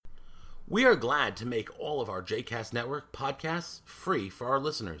We are glad to make all of our JCast Network podcasts free for our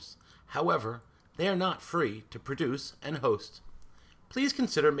listeners. However, they are not free to produce and host. Please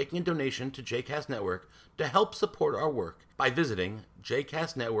consider making a donation to JCast Network to help support our work by visiting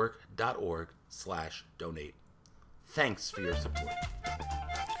jcastnetwork.org/donate. Thanks for your support.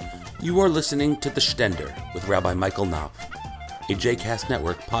 You are listening to The Stender with Rabbi Michael Knopf, a JCast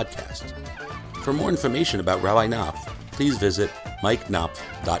Network podcast. For more information about Rabbi Knopf, please visit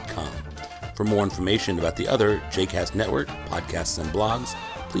mikeknopf.com. For more information about the other JCast Network podcasts and blogs,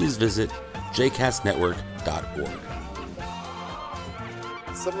 please visit jcastnetwork.org.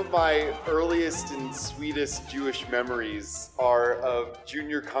 Some of my earliest and sweetest Jewish memories are of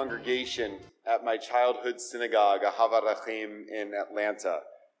junior congregation at my childhood synagogue, Ahavat Achim, in Atlanta.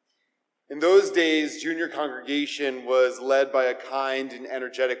 In those days, junior congregation was led by a kind and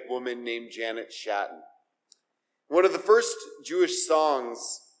energetic woman named Janet Shatton. One of the first Jewish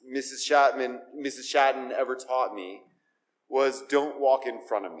songs Mrs. Shatton ever taught me was "Don't Walk in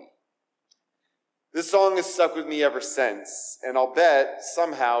Front of Me." This song has stuck with me ever since, and I'll bet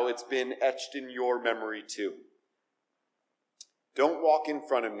somehow it's been etched in your memory too. Don't walk in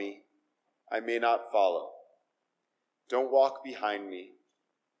front of me, I may not follow. Don't walk behind me,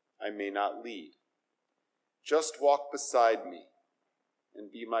 I may not lead. Just walk beside me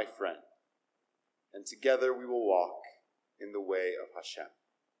and be my friend, and together we will walk in the way of Hashem.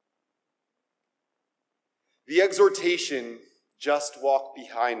 The exhortation, just walk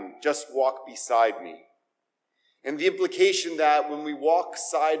beside me, and the implication that when we walk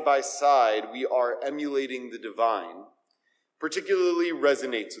side by side, we are emulating the divine, particularly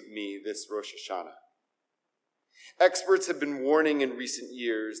resonates with me this Rosh Hashanah. Experts have been warning in recent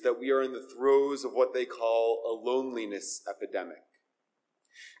years that we are in the throes of what they call a loneliness epidemic.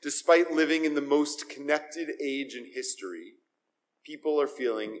 Despite living in the most connected age in history, people are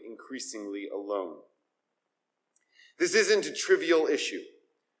feeling increasingly alone. This isn't a trivial issue.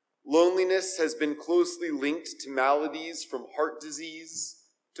 Loneliness has been closely linked to maladies from heart disease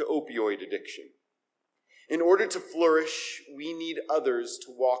to opioid addiction. In order to flourish, we need others to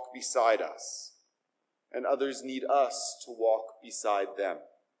walk beside us, and others need us to walk beside them.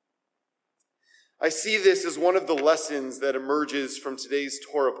 I see this as one of the lessons that emerges from today's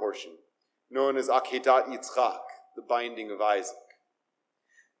Torah portion, known as Akedat Yitzchak, the binding of Isaac.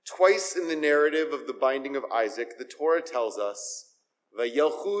 Twice in the narrative of the binding of Isaac, the Torah tells us,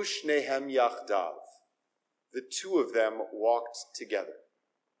 Vayelchu shnehem yachdav. The two of them walked together.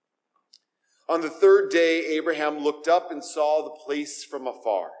 On the third day, Abraham looked up and saw the place from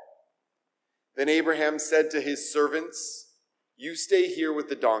afar. Then Abraham said to his servants, "You stay here with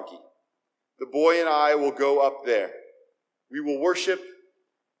the donkey. The boy and I will go up there. We will worship,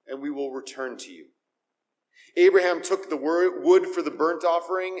 and we will return to you." Abraham took the wood for the burnt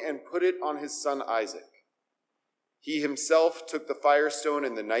offering and put it on his son Isaac. He himself took the firestone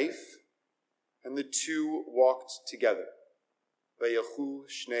and the knife, and the two walked together. Vayelchu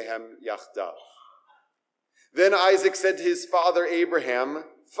shnehem yachdav. Then Isaac said to his father Abraham,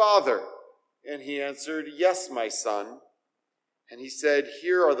 "Father," and he answered, "Yes, my son." And he said,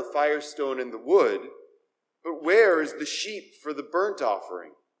 "Here are the firestone and the wood, but where is the sheep for the burnt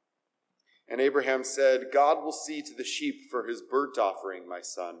offering?" And Abraham said, "God will see to the sheep for his burnt offering, my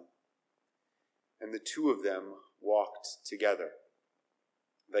son." And the two of them walked together.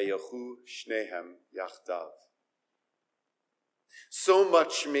 Vayelchu shnehem yachdav. So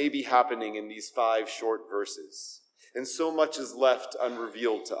much may be happening in these 5 short verses, and so much is left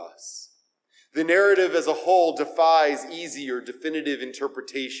unrevealed to us. The narrative as a whole defies easy or definitive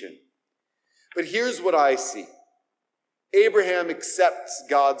interpretation. But here's what I see. Abraham accepts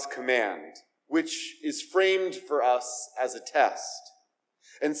God's command, which is framed for us as a test,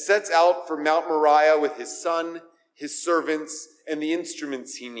 and sets out for Mount Moriah with his son, his servants, and the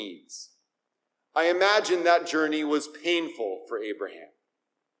instruments he needs. I imagine that journey was painful for Abraham.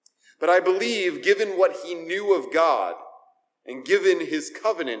 But I believe, given what he knew of God, and given his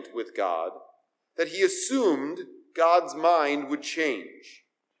covenant with God, that he assumed God's mind would change,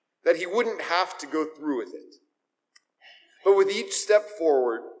 that he wouldn't have to go through with it. But with each step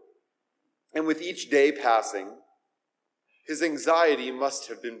forward, and with each day passing, his anxiety must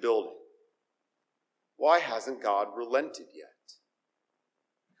have been building. Why hasn't God relented yet?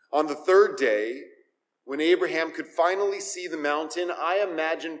 On the third day, when Abraham could finally see the mountain, I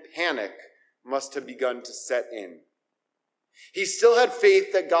imagine panic must have begun to set in. He still had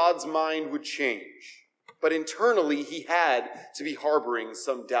faith that God's mind would change, but internally he had to be harboring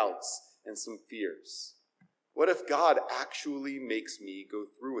some doubts and some fears. What if God actually makes me go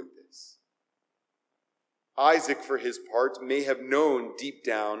through with this? Isaac, for his part, may have known deep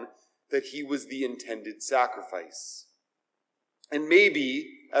down that he was the intended sacrifice. And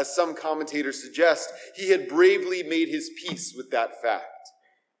maybe, as some commentators suggest, he had bravely made his peace with that fact.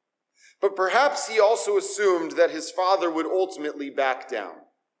 But perhaps he also assumed that his father would ultimately back down,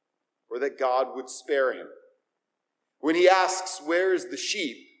 or that God would spare him. When he asks, "Where is the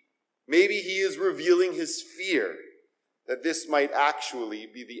sheep?" maybe he is revealing his fear that this might actually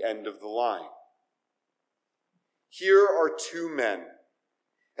be the end of the line. Here are two men,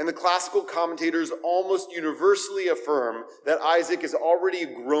 and the classical commentators almost universally affirm that Isaac is already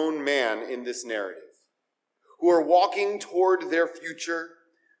a grown man in this narrative, who are walking toward their future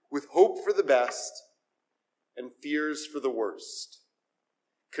with hope for the best and fears for the worst,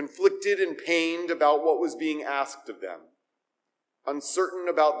 conflicted and pained about what was being asked of them, uncertain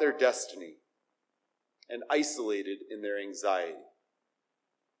about their destiny, and isolated in their anxiety.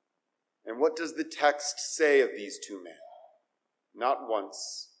 And what does the text say of these two men? Not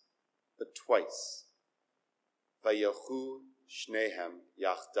once, but twice. Vayelchu shnehem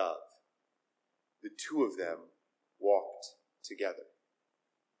yachdav. The two of them walked together.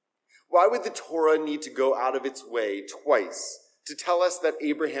 Why would the Torah need to go out of its way twice to tell us that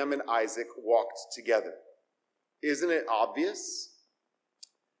Abraham and Isaac walked together? Isn't it obvious?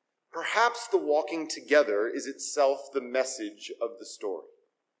 Perhaps the walking together is itself the message of the story.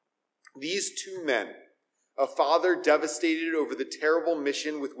 These two men, a father devastated over the terrible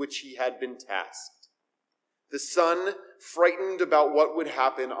mission with which he had been tasked, the son frightened about what would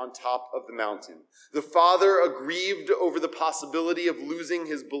happen on top of the mountain, the father aggrieved over the possibility of losing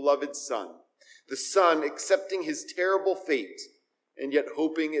his beloved son, the son accepting his terrible fate and yet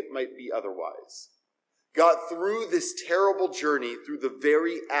hoping it might be otherwise, got through this terrible journey through the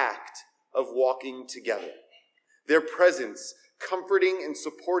very act of walking together. Their presence comforting and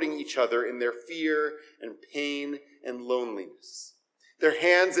supporting each other in their fear and pain and loneliness. Their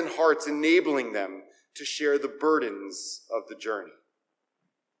hands and hearts enabling them to share the burdens of the journey.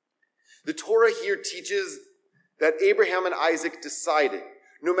 The Torah here teaches that Abraham and Isaac decided,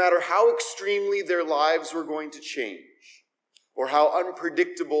 no matter how extremely their lives were going to change, or how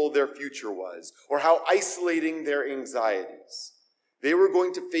unpredictable their future was, or how isolating their anxieties, they were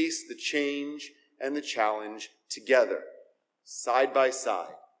going to face the change and the challenge together, side by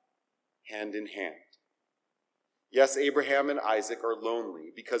side, hand in hand. Yes, Abraham and Isaac are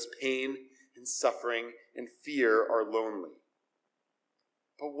lonely because pain and suffering and fear are lonely.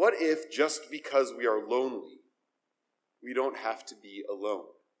 But what if just because we are lonely, we don't have to be alone?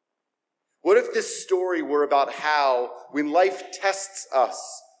 What if this story were about how, when life tests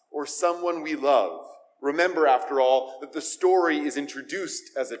us or someone we love, remember, after all, that the story is introduced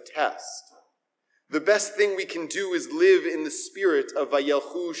as a test, the best thing we can do is live in the spirit of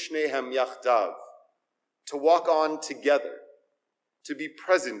Vayelchu shnehem yachdav, to walk on together, to be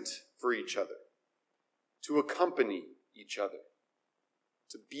present for each other, to accompany each other,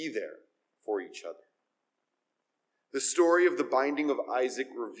 to be there for each other. The story of the binding of Isaac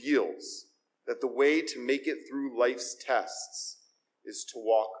reveals that the way to make it through life's tests is to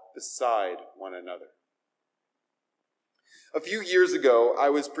walk beside one another. A few years ago, I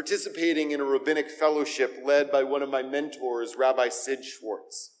was participating in a rabbinic fellowship led by one of my mentors, Rabbi Sid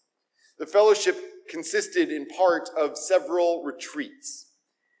Schwartz. The fellowship consisted in part of several retreats.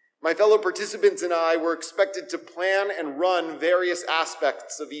 My fellow participants and I were expected to plan and run various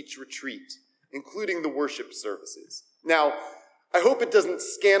aspects of each retreat, including the worship services. Now, I hope it doesn't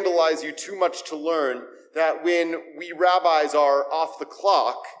scandalize you too much to learn that when we rabbis are off the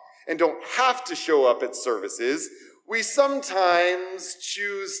clock and don't have to show up at services, we sometimes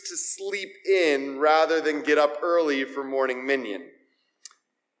choose to sleep in rather than get up early for morning minyan.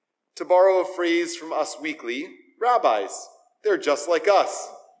 To borrow a phrase from Us Weekly, rabbis, they're just like us.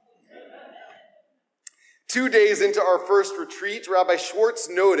 2 days into our first retreat, Rabbi Schwartz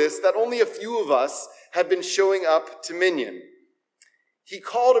noticed that only a few of us had been showing up to minyan. He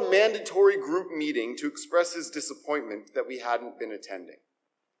called a mandatory group meeting to express his disappointment that we hadn't been attending.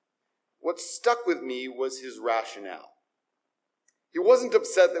 What stuck with me was his rationale. He wasn't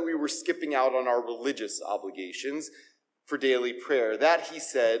upset that we were skipping out on our religious obligations for daily prayer. That, he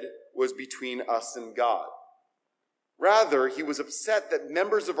said, was between us and God. Rather, he was upset that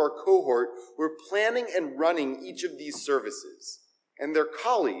members of our cohort were planning and running each of these services, and their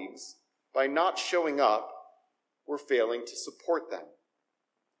colleagues, by not showing up, were failing to support them.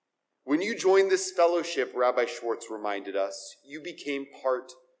 When you joined this fellowship, Rabbi Schwartz reminded us, you became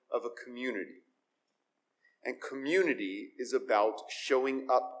part of a community. And community is about showing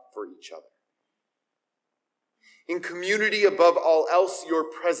up for each other. In community, above all else, your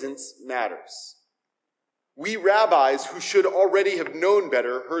presence matters. We rabbis, who should already have known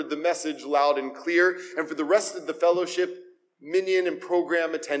better, heard the message loud and clear, and for the rest of the fellowship, minyan and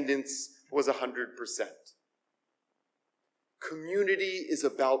program attendance was 100%. Community is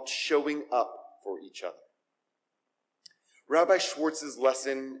about showing up for each other. Rabbi Schwartz's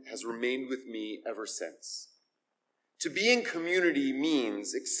lesson has remained with me ever since. To be in community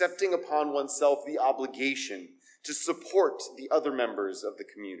means accepting upon oneself the obligation to support the other members of the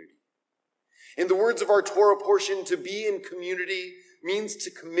community. In the words of our Torah portion, to be in community means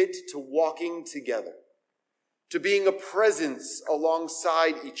to commit to walking together, to being a presence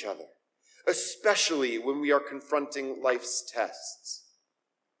alongside each other, especially when we are confronting life's tests.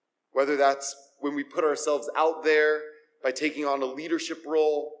 Whether that's when we put ourselves out there by taking on a leadership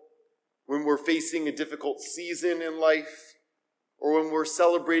role, when we're facing a difficult season in life, or when we're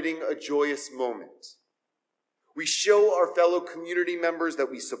celebrating a joyous moment. We show our fellow community members that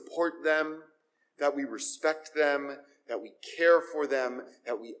we support them, that we respect them, that we care for them,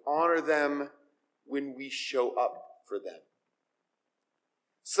 that we honor them when we show up for them.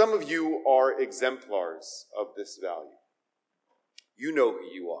 Some of you are exemplars of this value. You know who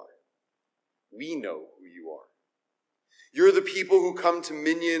you are. We know who you are. You're the people who come to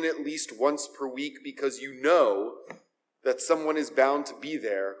Minyan at least once per week because you know that someone is bound to be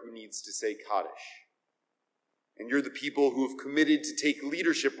there who needs to say Kaddish. And you're the people who have committed to take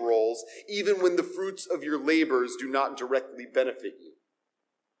leadership roles even when the fruits of your labors do not directly benefit you.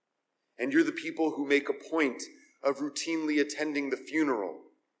 And you're the people who make a point of routinely attending the funeral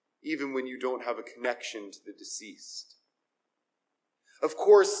even when you don't have a connection to the deceased. Of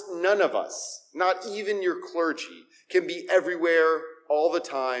course, none of us, not even your clergy, can be everywhere all the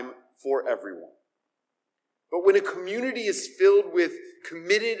time for everyone. But when a community is filled with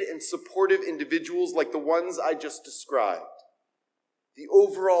committed and supportive individuals like the ones I just described, the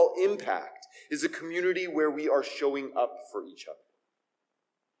overall impact is a community where we are showing up for each other.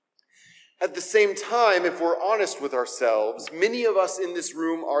 At the same time, if we're honest with ourselves, many of us in this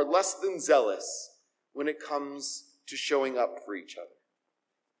room are less than zealous when it comes to showing up for each other.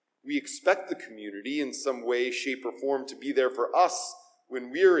 We expect the community in some way, shape, or form to be there for us when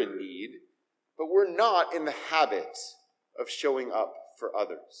we're in need, but we're not in the habit of showing up for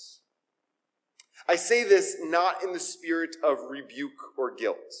others. I say this not in the spirit of rebuke or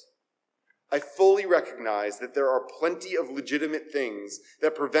guilt. I fully recognize that there are plenty of legitimate things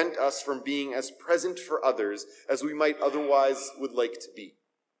that prevent us from being as present for others as we might otherwise would like to be.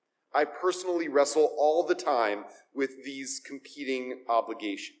 I personally wrestle all the time with these competing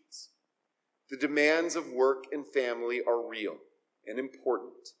obligations. The demands of work and family are real and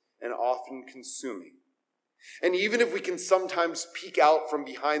important and often consuming. And even if we can sometimes peek out from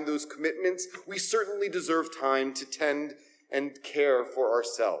behind those commitments, we certainly deserve time to tend and care for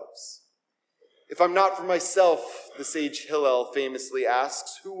ourselves. If I'm not for myself, the sage Hillel famously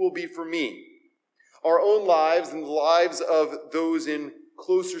asks, who will be for me? Our own lives and the lives of those in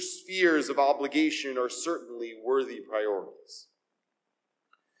closer spheres of obligation are certainly worthy priorities.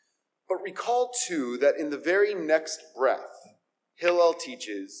 But recall, too, that in the very next breath, Hillel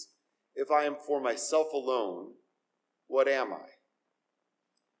teaches, if I am for myself alone, what am I?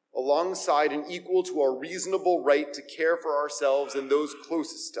 Alongside and equal to our reasonable right to care for ourselves and those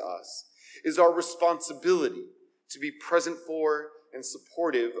closest to us is our responsibility to be present for and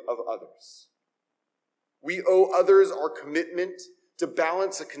supportive of others. We owe others our commitment to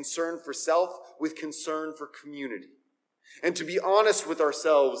balance a concern for self with concern for community, and to be honest with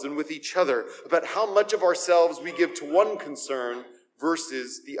ourselves and with each other about how much of ourselves we give to one concern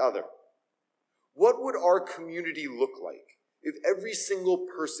versus the other. What would our community look like if every single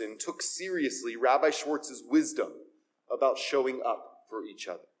person took seriously Rabbi Schwartz's wisdom about showing up for each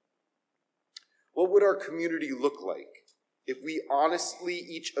other? What would our community look like if we honestly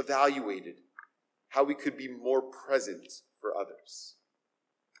each evaluated how we could be more present for others?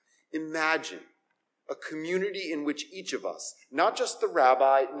 Imagine a community in which each of us, not just the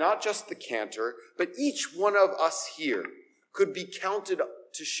rabbi, not just the cantor, but each one of us here could be counted on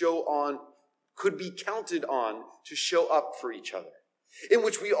to show up for each other, in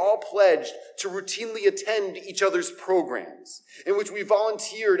which we all pledged to routinely attend each other's programs, in which we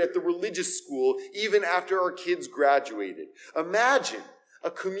volunteered at the religious school even after our kids graduated. Imagine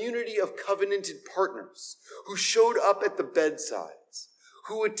a community of covenanted partners who showed up at the bedsides,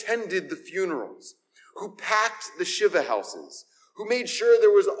 who attended the funerals, who packed the Shiva houses, who made sure there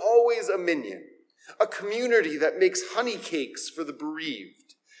was always a minyan, a community that makes honey cakes for the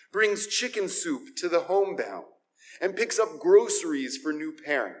bereaved, brings chicken soup to the homebound, and picks up groceries for new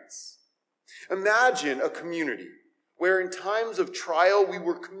parents. Imagine a community where in times of trial we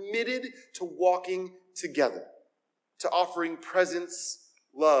were committed to walking together, to offering presence,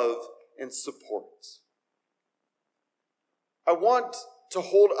 love, and support. I want to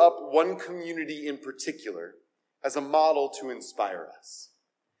hold up one community in particular as a model to inspire us.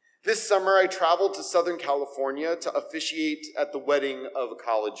 This summer, I traveled to Southern California to officiate at the wedding of a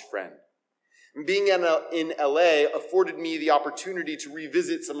college friend. Being in LA afforded me the opportunity to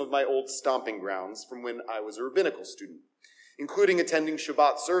revisit some of my old stomping grounds from when I was a rabbinical student, including attending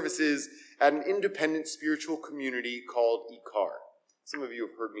Shabbat services at an independent spiritual community called Ikar. Some of you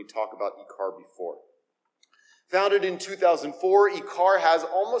have heard me talk about Ikar before. Founded in 2004, Ikar has,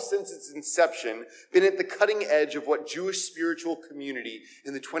 almost since its inception, been at the cutting edge of what Jewish spiritual community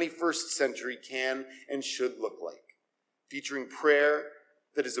in the 21st century can and should look like, featuring prayer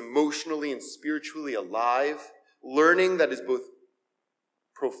that is emotionally and spiritually alive, learning that is both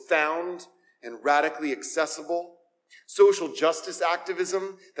profound and radically accessible, social justice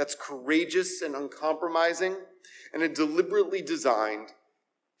activism that's courageous and uncompromising, and a deliberately designed,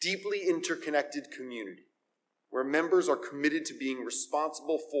 deeply interconnected community where members are committed to being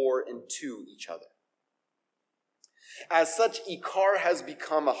responsible for and to each other. As such, Ikar has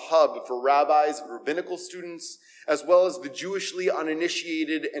become a hub for rabbis and rabbinical students, as well as the Jewishly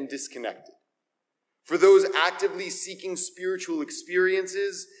uninitiated and disconnected, for those actively seeking spiritual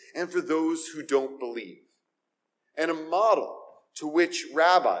experiences and for those who don't believe, and a model to which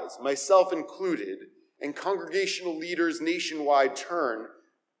rabbis, myself included, and congregational leaders nationwide turn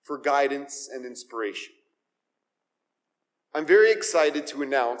for guidance and inspiration. I'm very excited to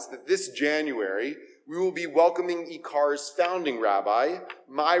announce that this January, we will be welcoming Ikar's founding rabbi,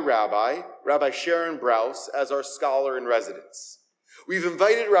 my rabbi, Rabbi Sharon Brous, as our scholar in residence. We've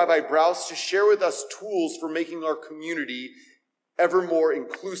invited Rabbi Brous to share with us tools for making our community ever more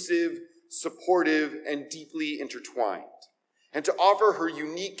inclusive, supportive, and deeply intertwined, and to offer her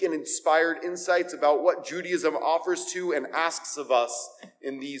unique and inspired insights about what Judaism offers to and asks of us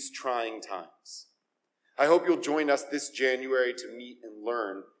in these trying times. I hope you'll join us this January to meet and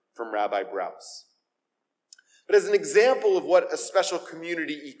learn from Rabbi Brous. But as an example of what a special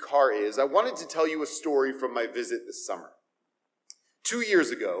community Ikar is, I wanted to tell you a story from my visit this summer. 2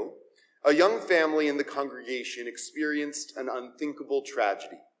 years ago, a young family in the congregation experienced an unthinkable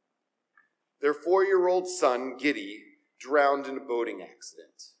tragedy. Their 4-year-old son, Giddy, drowned in a boating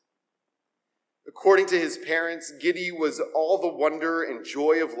accident. According to his parents, Giddy was all the wonder and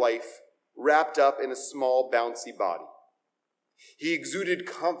joy of life wrapped up in a small, bouncy body. He exuded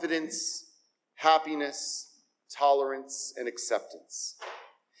confidence, happiness, tolerance, and acceptance.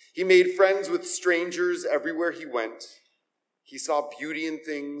 He made friends with strangers everywhere he went. He saw beauty in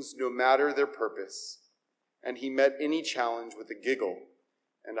things no matter their purpose, and he met any challenge with a giggle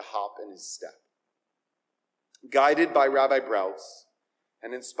and a hop in his step. Guided by Rabbi Brous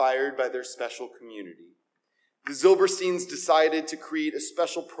and inspired by their special community, the Zilbersteins decided to create a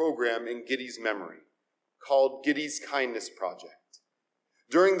special program in Giddy's memory called Giddy's Kindness Project.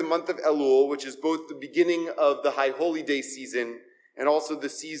 During the month of Elul, which is both the beginning of the High Holy Day season and also the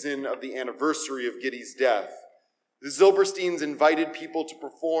season of the anniversary of Giddy's death, the Zilbersteins invited people to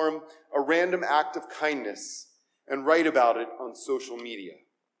perform a random act of kindness and write about it on social media.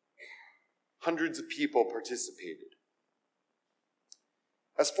 Hundreds of people participated.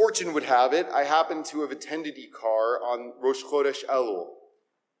 As fortune would have it, I happened to have attended Ikar on Rosh Chodesh Elul,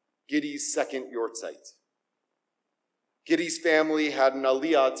 Giddy's second yortzeit. Giddy's family had an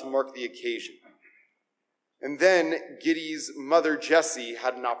aliyah to mark the occasion. And then Giddy's mother, Jessie,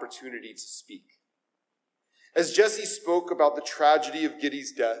 had an opportunity to speak. As Jessie spoke about the tragedy of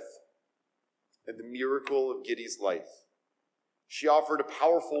Giddy's death and the miracle of Giddy's life, she offered a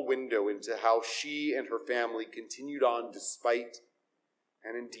powerful window into how she and her family continued on despite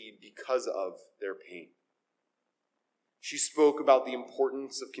and indeed because of their pain. She spoke about the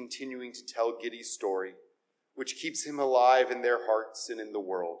importance of continuing to tell Giddy's story, which keeps him alive in their hearts and in the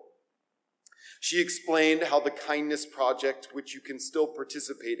world. She explained how the Kindness Project, which you can still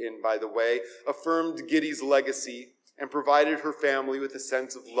participate in, by the way, affirmed Giddy's legacy and provided her family with a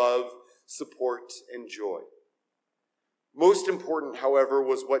sense of love, support, and joy. Most important, however,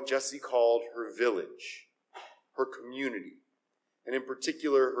 was what Jessie called her village, her community, and in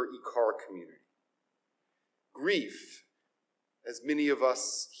particular, her Ikar community. Grief, as many of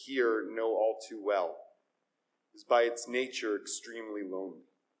us here know all too well, is by its nature extremely lonely.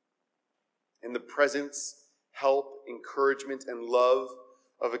 And the presence, help, encouragement, and love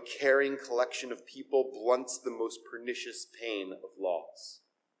of a caring collection of people blunts the most pernicious pain of loss,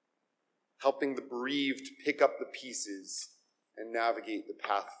 helping the bereaved pick up the pieces and navigate the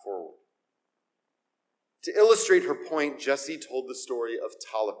path forward. To illustrate her point, Jessie told the story of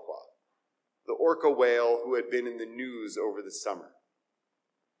Tahlequah, the orca whale who had been in the news over the summer.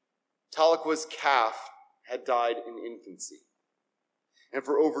 Tahlequah's calf had died in infancy, and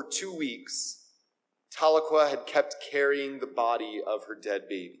for over 2 weeks, Tahlequah had kept carrying the body of her dead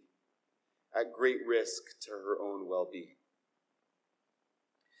baby, at great risk to her own well-being.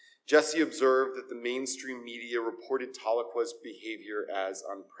 Jessie observed that the mainstream media reported Tahlequah's behavior as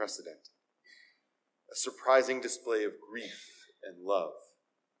unprecedented, a surprising display of grief and love.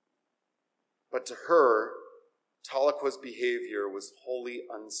 But to her, Tahlequah's behavior was wholly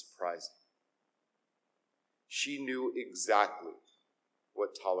unsurprising. She knew exactly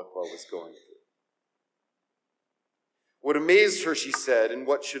what Tahlequah was going through. What amazed her, she said, and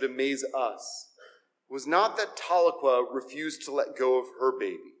what should amaze us, was not that Tahlequah refused to let go of her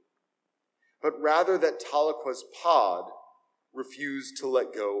baby, but rather that Tahlequah's pod refused to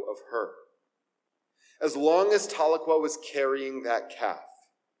let go of her. As long as Tahlequah was carrying that calf,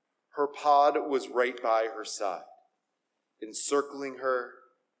 her pod was right by her side, encircling her,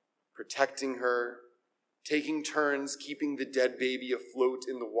 protecting her, taking turns keeping the dead baby afloat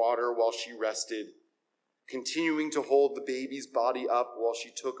in the water while she rested, continuing to hold the baby's body up while she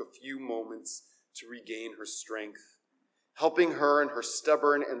took a few moments to regain her strength, helping her in her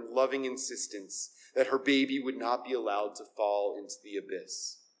stubborn and loving insistence that her baby would not be allowed to fall into the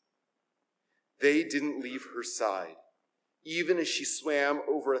abyss. They didn't leave her side, even as she swam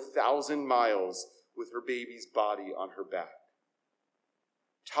over 1,000 miles with her baby's body on her back.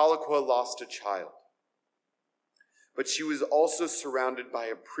 Tahlequah lost a child, but she was also surrounded by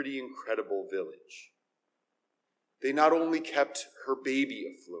a pretty incredible village. They not only kept her baby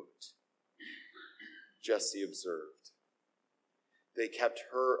afloat, Jessie observed, they kept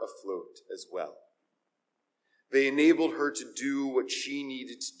her afloat as well. They enabled her to do what she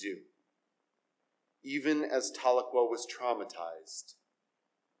needed to do. Even as Tahlequah was traumatized,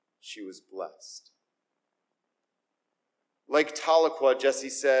 she was blessed. Like Tahlequah, Jessie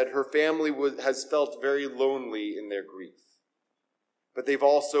said, her family has felt very lonely in their grief, but they've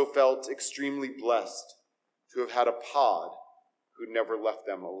also felt extremely blessed to have had a pod who never left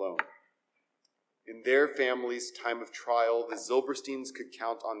them alone. In their family's time of trial, the Zilbersteins could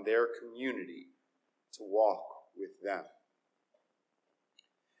count on their community to walk with them.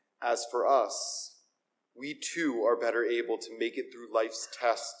 As for us, we too are better able to make it through life's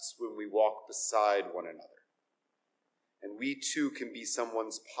tests when we walk beside one another. And we too can be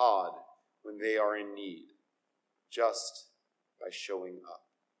someone's pod when they are in need, just by showing up.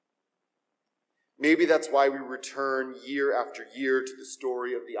 Maybe that's why we return year after year to the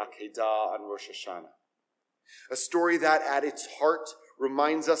story of the Akedah on Rosh Hashanah. A story that at its heart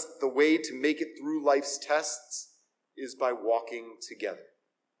reminds us that the way to make it through life's tests is by walking together.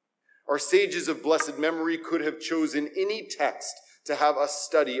 Our sages of blessed memory could have chosen any text to have us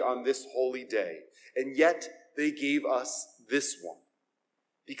study on this holy day, and yet they gave us this one,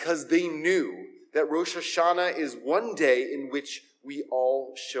 because they knew that Rosh Hashanah is one day in which we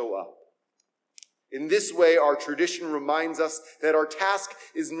all show up. In this way, our tradition reminds us that our task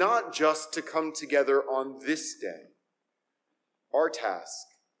is not just to come together on this day. Our task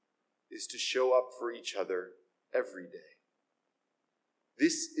is to show up for each other every day.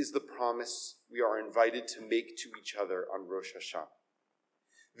 This is the promise we are invited to make to each other on Rosh Hashanah.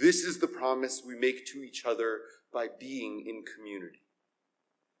 This is the promise we make to each other by being in community,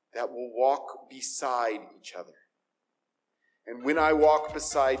 that we'll walk beside each other. And when I walk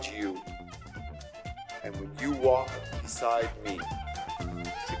beside you, and when you walk beside me,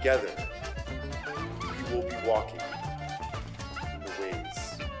 together, we will be walking